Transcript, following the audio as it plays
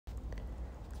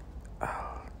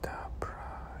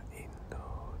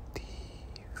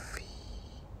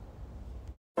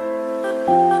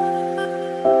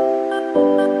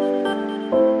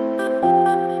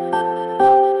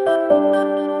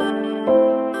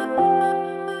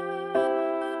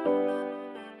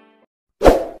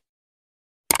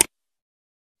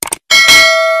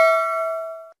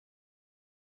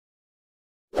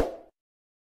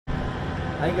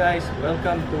Hi guys,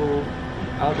 welcome to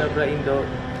Aldabra Indo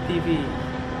TV.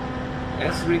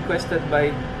 As requested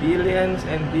by billions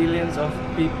and billions of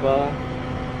people,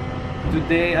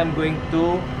 today I'm going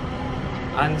to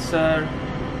answer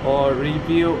or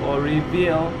review or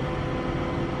reveal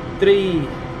three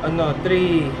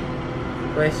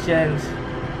questions,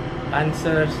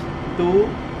 answers to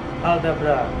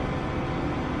Aldabra.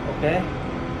 Okay,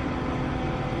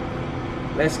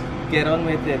 let's get on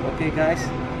with it. Okay guys,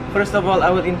 first of all I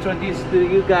will introduce to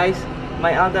you guys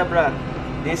my Aldabra.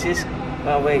 This is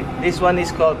this one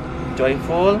is called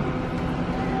Joyful,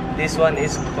 this one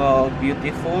is called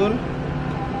Beautiful,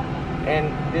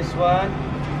 and this one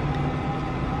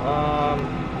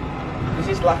this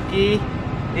is Lucky,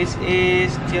 this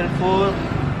is Cheerful,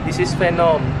 this is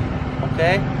Venom.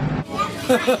 Okay.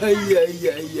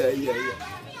 Yeah.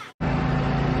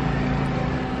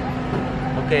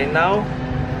 Okay, now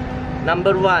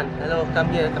number one. Hello, come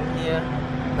here.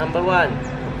 Number one.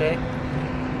 Okay,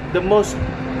 the most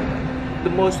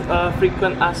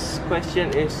frequent asked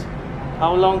question is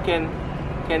how long can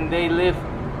they live?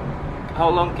 How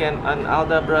long can an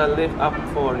Aldabra live up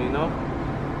for? You know,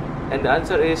 and the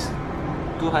answer is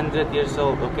 200 years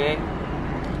old. Okay.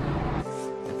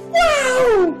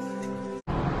 Wow!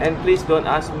 And please don't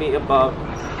ask me about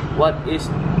what is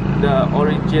the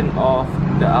origin of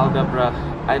the Aldabra.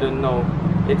 I don't know.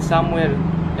 It's somewhere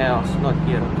else, not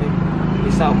here. Okay,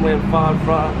 it's somewhere far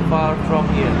from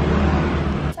here.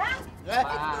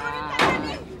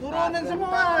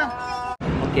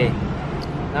 Okay,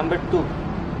 number two,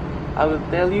 I will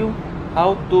tell you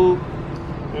how to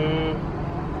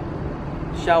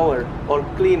shower or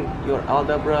clean your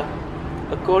Aldabra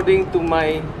according to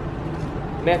my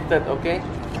method. Okay,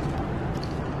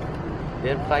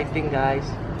 they're fighting, guys.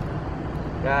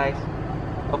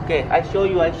 Okay, I show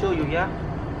you, yeah.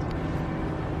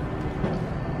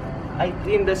 I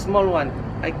clean the small one.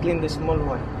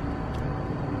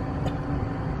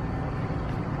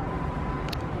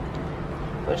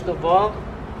 First of all,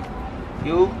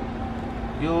 you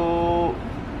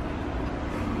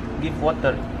give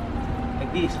water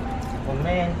like this. Oh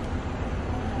man.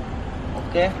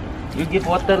 Okay, you give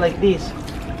water like this.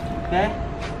 Okay,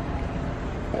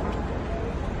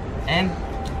 and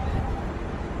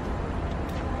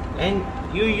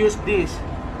you use this.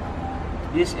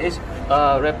 This is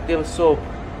reptile soap.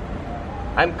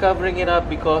 I'm covering it up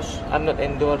because I'm not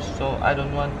endorsed, so I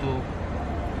don't want to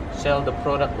sell the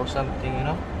product or something, you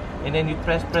know. And then you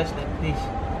press like this.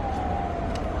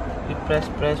 You press,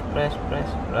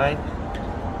 right?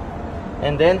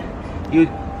 And then you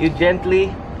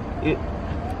gently you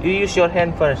use your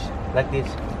hand first like this.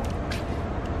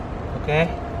 Okay.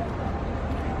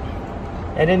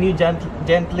 And then you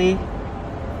gently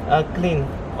clean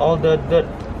all the dirt.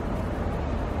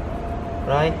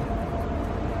 Right?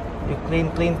 You clean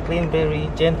very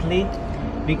gently,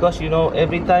 because you know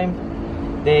every time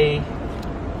they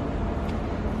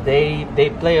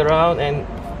play around, and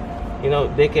you know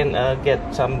they can get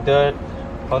some dirt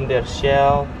on their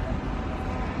shell,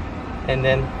 and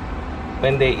then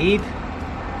when they eat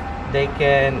they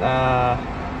can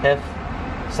have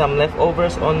some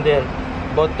leftovers on their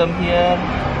bottom here,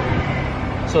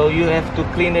 so you have to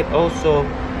clean it also,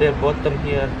 their bottom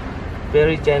here,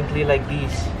 very gently like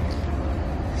this.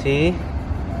 See,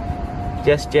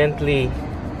 just gently.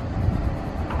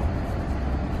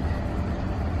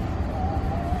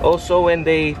 Also when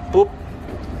they poop,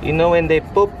 you know, when they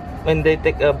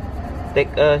take a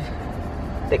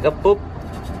poop,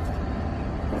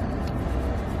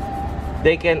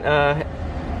 they can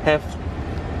have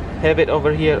it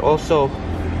over here also.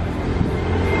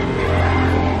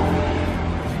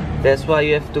 That's why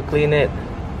you have to clean it,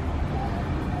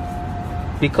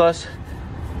 because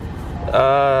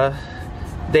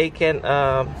they can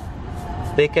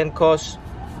cause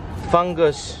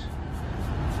fungus,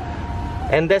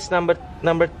 and that's number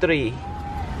three.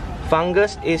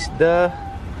 Fungus is the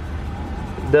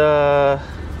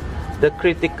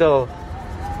critical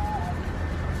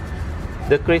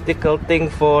thing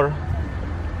for,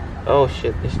 oh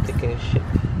shit, it's taking a shit.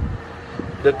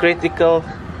 The critical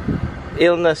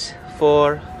illness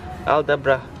for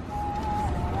Aldabra.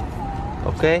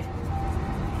 Okay,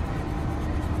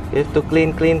 you have to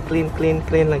clean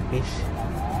like this.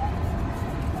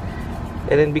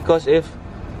 And then, because if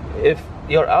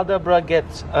your Aldabra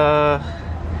gets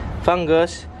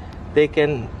fungus, they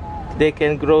can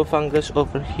grow fungus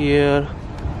over here.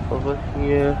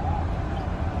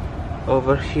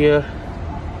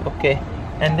 Okay,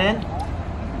 and then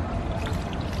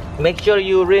make sure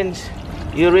you rinse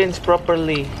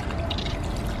properly.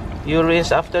 You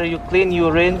rinse after you clean.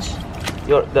 You rinse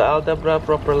the Aldabra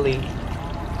properly.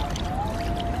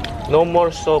 No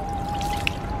more soap.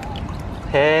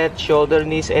 Head, shoulder,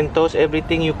 knees and toes,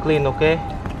 everything you clean, okay?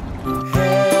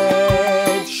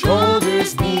 Head,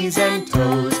 shoulders, knees and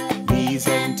toes, knees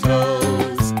and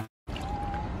toes.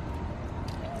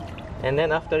 And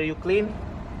then after you clean,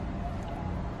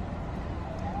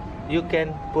 you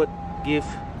can give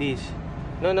this.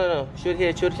 No, shoot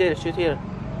here.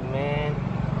 Man,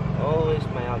 always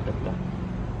my Aldabra.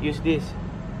 Use this.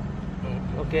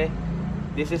 Okay,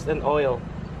 this is an oil.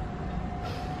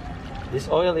 This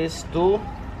oil is to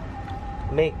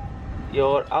make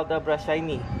your Aldabra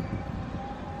shiny.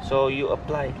 So you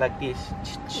apply it like this.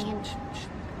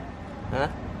 Huh?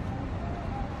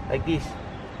 Like this.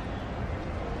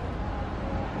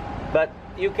 But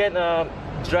you can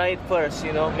dry it first,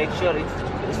 you know, make sure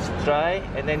it's dry,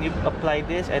 and then you apply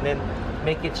this and then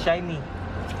make it shiny.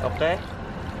 Okay?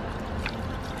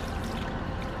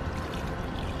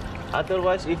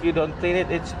 Otherwise, if you don't clean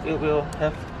it, it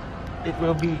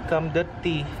will become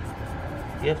dirty.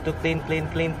 You have to clean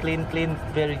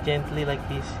very gently like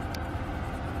this.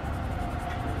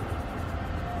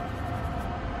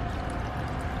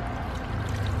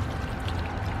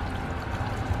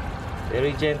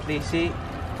 Very gently, see?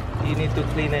 You need to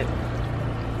clean it.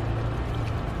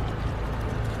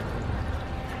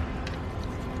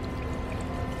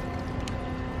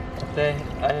 Okay,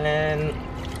 and then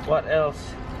what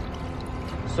else?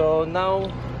 So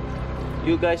now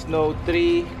you guys know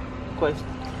three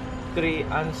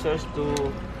answers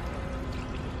to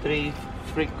three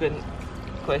frequent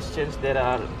questions that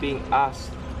are being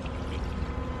asked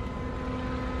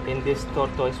in this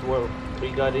tortoise world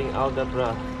regarding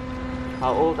Aldabra.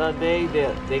 How old are they?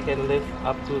 They can live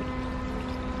up to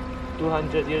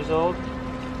 200 years old,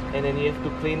 and then you have to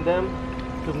clean them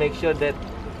to make sure that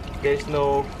there's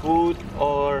no food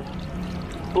or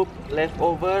poop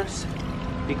leftovers,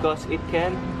 because it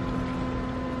can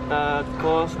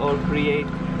cause or create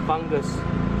fungus.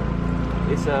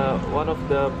 It's one of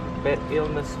the bad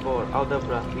illness for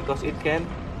Aldabra, because it can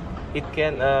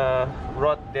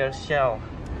rot their shell.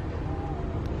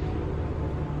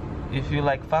 If you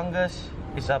like fungus,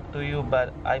 it's up to you,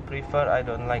 but I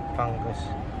don't like fungus.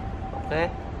 Okay,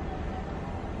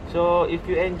 so if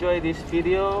you enjoy this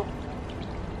video,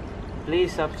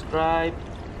 please subscribe,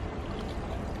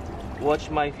 watch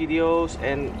my videos,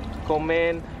 and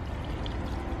comment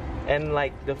and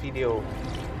like the video.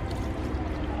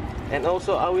 And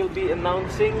also I will be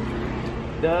announcing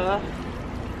the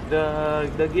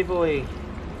giveaway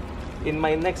in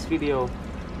my next video.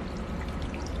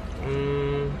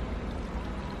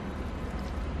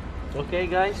 Okay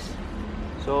guys,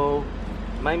 so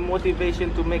my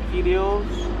motivation to make videos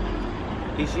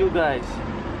is you guys.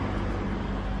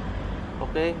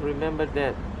 Okay, remember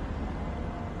that.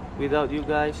 Without you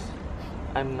guys,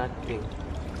 I'm nothing.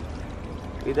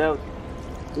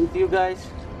 With you guys,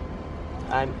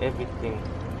 I'm everything.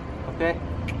 Okay,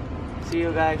 see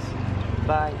you guys.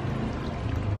 Bye.